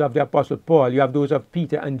 epistles of the Apostle Paul. You have those of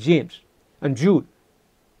Peter and James and Jude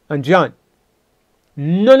and John.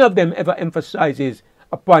 None of them ever emphasizes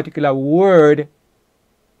a particular word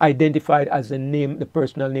identified as the name, the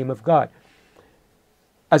personal name of God.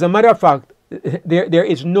 As a matter of fact, there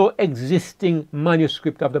is no existing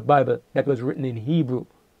manuscript of the Bible that was written in Hebrew,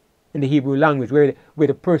 in the Hebrew language, where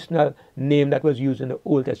the personal name that was used in the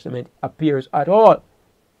Old Testament appears at all.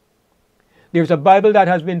 There's a Bible that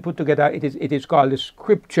has been put together. It is called the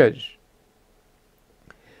Scriptures,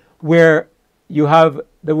 where you have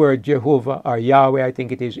the word Jehovah or Yahweh, I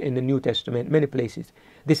think it is, in the New Testament, many places.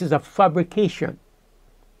 This is a fabrication.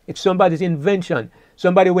 It's somebody's invention.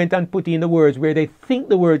 Somebody went and put in the words where they think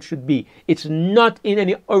the word should be. It's not in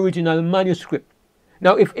any original manuscript.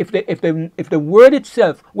 Now, if the word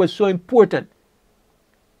itself was so important,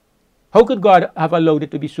 how could God have allowed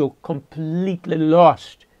it to be so completely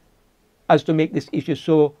lost as to make this issue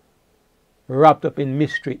so wrapped up in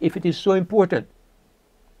mystery, if it is so important?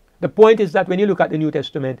 The point is that when you look at the New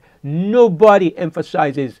Testament, nobody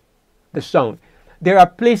emphasizes the sound. There are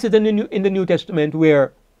places in the New Testament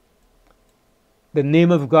where the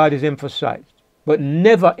name of God is emphasized, but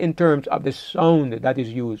never in terms of the sound that is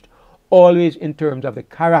used, always in terms of the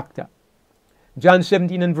character. John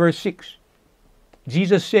 17 and verse 6,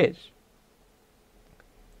 Jesus says,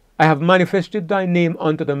 I have manifested thy name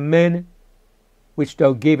unto the men which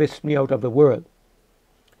thou gavest me out of the world.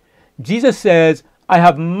 Jesus says, I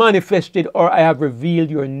have manifested, or I have revealed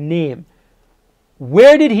your name.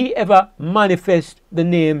 Where did he ever manifest the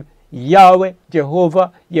name Yahweh,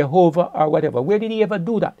 Jehovah, or whatever? Where did he ever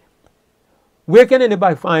do that? Where can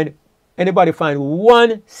anybody find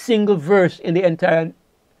one single verse in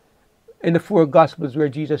the 4 Gospels where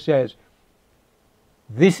Jesus says,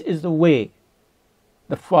 this is the way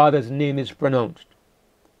the Father's name is pronounced,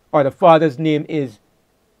 or the Father's name is,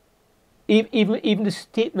 even the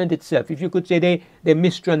statement itself, if you could say they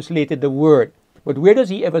mistranslated the word, but where does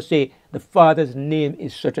he ever say the Father's name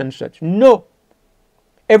is such and such? No.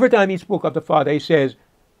 Every time he spoke of the Father, he says,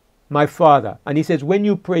 my Father. And he says, when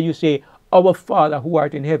you pray, you say, our Father who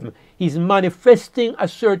art in heaven. He's manifesting a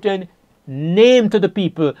certain name to the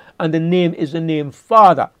people, and the name is the name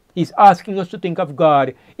Father. He's asking us to think of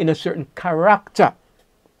God in a certain character.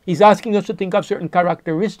 He's asking us to think of certain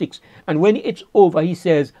characteristics. And when it's over, he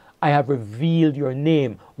says, I have revealed your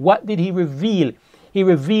name. What did he reveal? He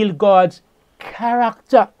revealed God's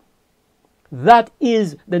character. That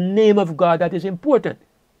is the name of God that is important.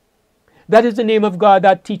 That is the name of God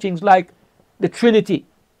that teachings like the Trinity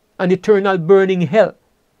and eternal burning hell,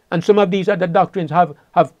 and some of these other doctrines have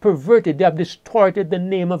perverted, they have distorted the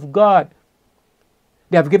name of God.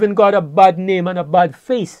 They have given God a bad name and a bad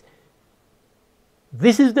face.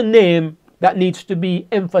 This is the name that needs to be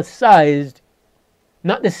emphasized,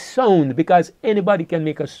 not the sound, because anybody can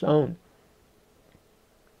make a sound.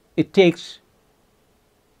 It takes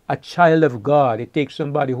a child of God. It takes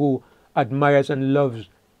somebody who admires and loves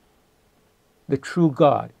the true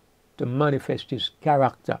God to manifest his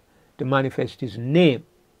character, to manifest his name.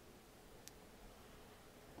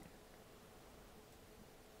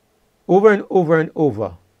 Over and over and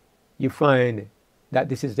over, you find that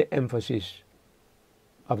this is the emphasis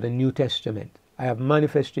of the New Testament. I have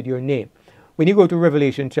manifested your name. When you go to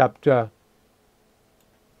Revelation chapter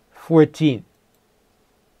 14,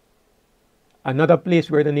 another place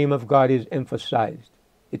where the name of God is emphasized,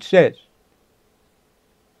 it says,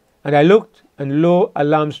 and I looked, and lo, a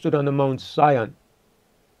lamb stood on the Mount Zion,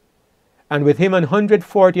 and with him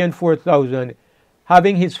 144,000,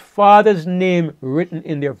 having his Father's name written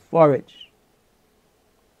in their foreheads.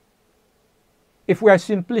 If we are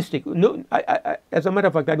simplistic, no, as a matter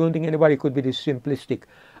of fact, I don't think anybody could be this simplistic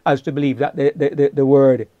as to believe that the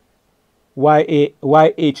word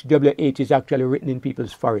YHWH is actually written in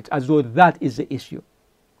people's foreheads, as though that is the issue.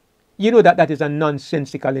 You know that is a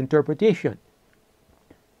nonsensical interpretation.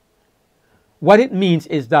 What it means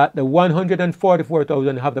is that the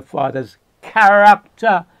 144,000 have the Father's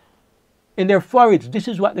character in their foreheads. This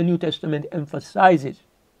is what the New Testament emphasizes.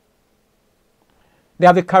 They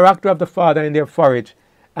have the character of the Father in their foreheads,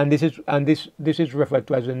 and this is referred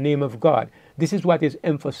to as the name of God. This is what is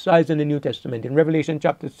emphasized in the New Testament in Revelation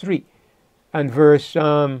chapter 3 and verse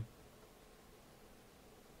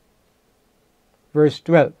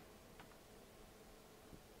 12.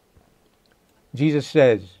 Jesus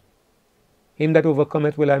says, "Him that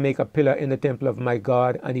overcometh will I make a pillar in the temple of my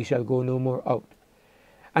God, and he shall go no more out.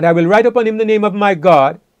 And I will write upon him the name of my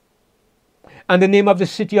God, and the name of the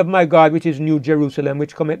city of my God, which is New Jerusalem,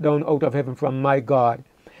 which cometh down out of heaven from my God.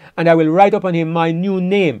 And I will write upon him my new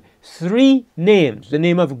name." 3 names: the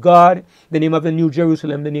name of God, the name of the New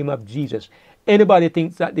Jerusalem, the name of Jesus. Anybody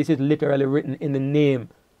thinks that this is literally written in the name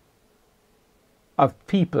of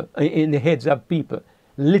people, in the heads of people,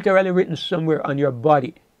 literally written somewhere on your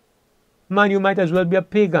body, man, you might as well be a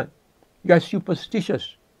pagan. You are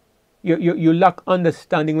superstitious. You lack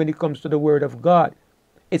understanding when it comes to the Word of God.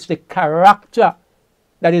 It's the character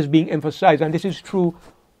that is being emphasized, and this is true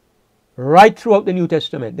right throughout the New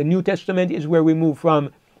Testament. The New Testament is where we move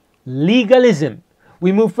from legalism.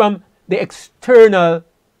 We move from the external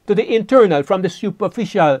to the internal, from the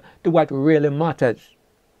superficial to what really matters.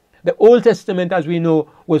 The Old Testament, as we know,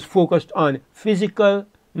 was focused on physical,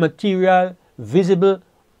 material, visible,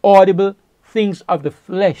 audible things of the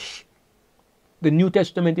flesh. The New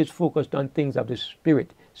Testament is focused on things of the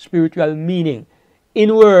Spirit, spiritual meaning,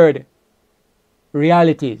 inward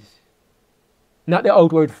realities, not the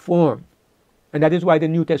outward form. And that is why the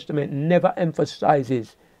New Testament never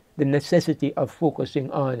emphasizes the necessity of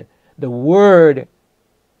focusing on the word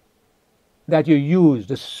that you use,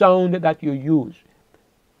 the sound that you use.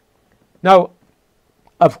 Now,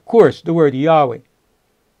 of course, the word Yahweh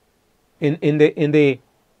in the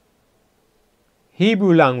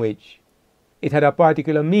Hebrew language, it had a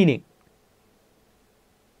particular meaning.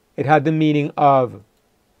 It had the meaning of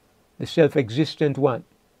the self-existent one.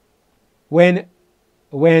 When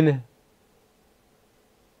the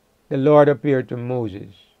Lord appeared to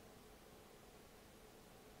Moses,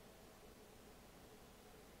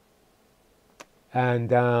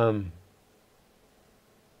 and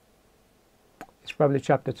it's probably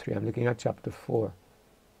chapter 3. I'm looking at chapter 4,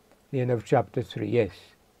 the end of chapter 3, yes.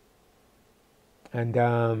 And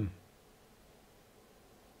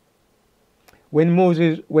when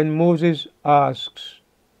Moses asks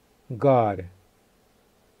God,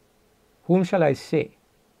 "Whom shall I say?"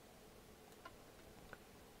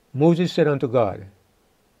 Moses said unto God,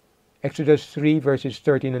 Exodus 3 verses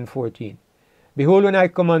 13 and 14, "Behold, when I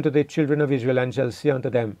come unto the children of Israel, and shall say unto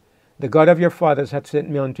them, The God of your fathers hath sent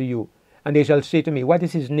me unto you, and they shall say to me, What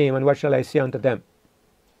is his name, and what shall I say unto them?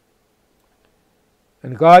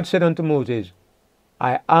 And God said unto Moses,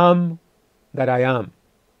 I am that I am.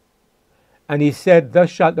 And he said, Thus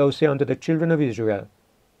shalt thou say unto the children of Israel,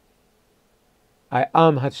 I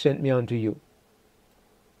am hath sent me unto you."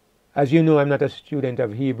 As you know, I'm not a student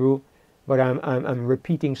of Hebrew, but I'm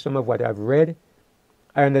repeating some of what I've read.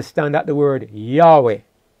 I understand that the word Yahweh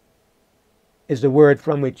is the word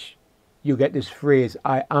from which you get this phrase,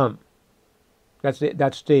 I am. That's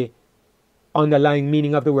the underlying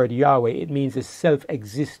meaning of the word Yahweh. It means the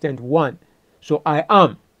self-existent one. So I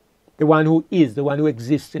am, the one who is, the one who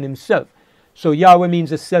exists in himself. So Yahweh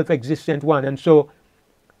means the self-existent one. And so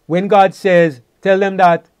when God says, tell them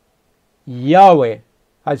that Yahweh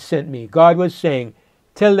has sent me, God was saying,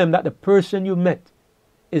 tell them that the person you met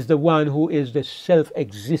is the one who is the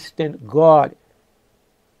self-existent God.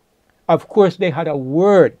 Of course, they had a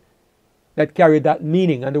word that carried that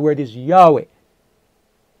meaning, and the word is Yahweh.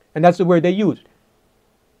 And that's the word they used.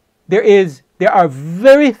 There are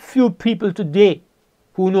very few people today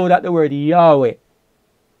who know that the word Yahweh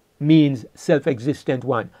means self-existent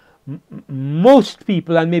one. Most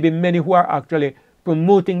people, and maybe many who are actually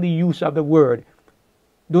promoting the use of the word,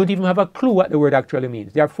 don't even have a clue what the word actually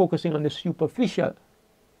means. They are focusing on the superficial.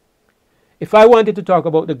 If I wanted to talk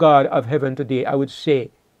about the God of heaven today, I would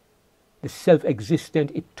say the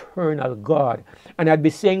self-existent, eternal God. And I'd be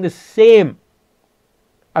saying the same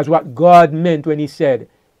as what God meant when he said,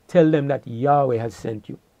 tell them that Yahweh has sent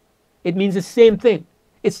you. It means the same thing.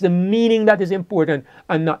 It's the meaning that is important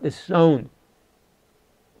and not the sound.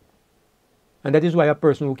 And that is why a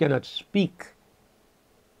person who cannot speak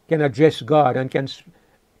can address God, and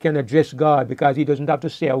can address God because he doesn't have to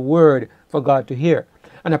say a word for God to hear.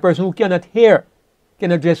 And a person who cannot hear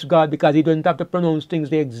can address God because he doesn't have to pronounce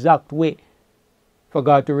things the exact way for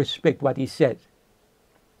God to respect what he says.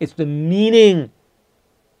 It's the meaning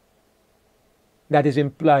that is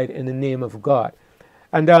implied in the name of God.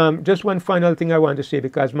 And just one final thing I want to say,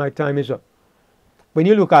 because my time is up. When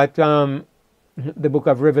you look at the book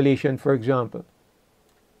of Revelation, for example.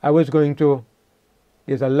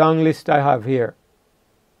 There's a long list I have here,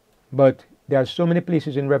 but there are so many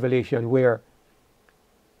places in Revelation where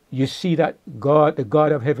you see that God, the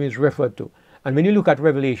God of heaven, is referred to. And when you look at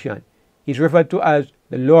Revelation, he's referred to as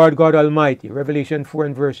the Lord God Almighty, Revelation 4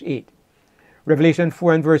 and verse 8. Revelation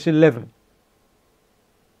 4 and verse 11,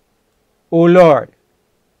 O Lord.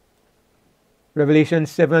 Revelation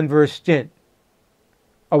 7 verse 10,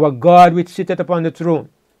 our God which sitteth upon the throne.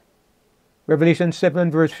 Revelation 7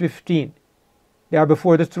 verse 15, they are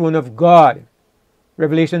before the throne of God.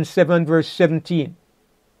 Revelation 7 verse 17,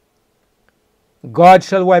 God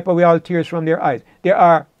shall wipe away all tears from their eyes. There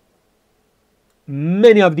are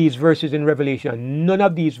many of these verses in Revelation. None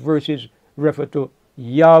of these verses refer to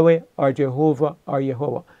Yahweh or Jehovah or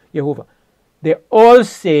Jehovah. They all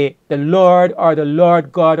say the Lord or the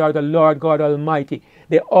Lord God or the Lord God Almighty.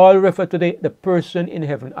 They all refer to the person in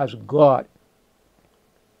heaven as God.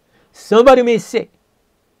 Somebody may say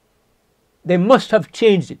they must have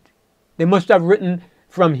changed it. They must have written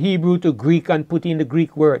from Hebrew to Greek and put in the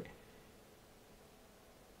Greek word.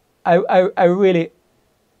 I really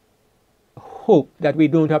hope that we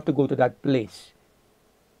don't have to go to that place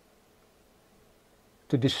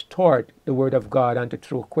to distort the Word of God and to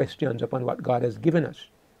throw questions upon what God has given us.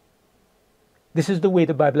 This is the way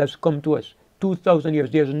the Bible has come to us. 2,000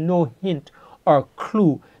 years. There's no hint or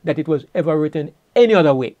clue that it was ever written any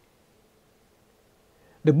other way.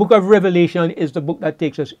 The book of Revelation is the book that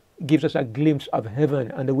gives us a glimpse of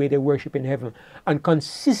heaven and the way they worship in heaven. And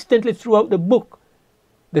consistently throughout the book,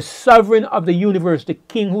 the sovereign of the universe, the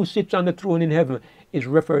king who sits on the throne in heaven, is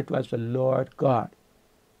referred to as the Lord God.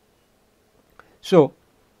 So,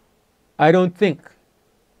 I don't think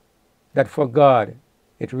that for God,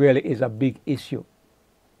 it really is a big issue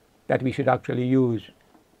that we should actually use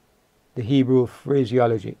the Hebrew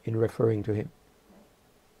phraseology in referring to him.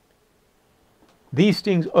 These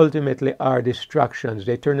things ultimately are distractions.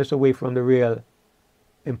 They turn us away from the real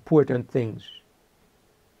important things,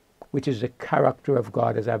 which is the character of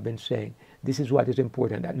God, as I've been saying. This is what is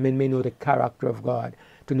important, that men may know the character of God,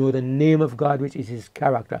 to know the name of God, which is his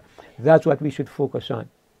character. That's what we should focus on.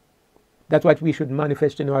 That's what we should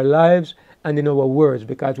manifest in our lives and in our words,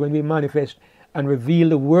 because when we manifest and reveal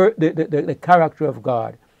the character of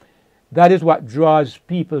God, that is what draws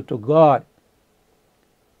people to God.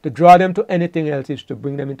 To draw them to anything else is to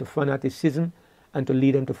bring them into fanaticism and to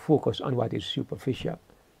lead them to focus on what is superficial.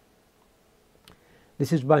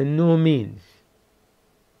 This is by no means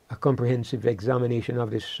a comprehensive examination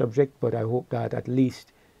of this subject, but I hope that at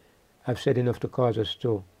least I've said enough to cause us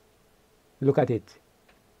to look at it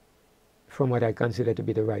from what I consider to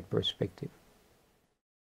be the right perspective.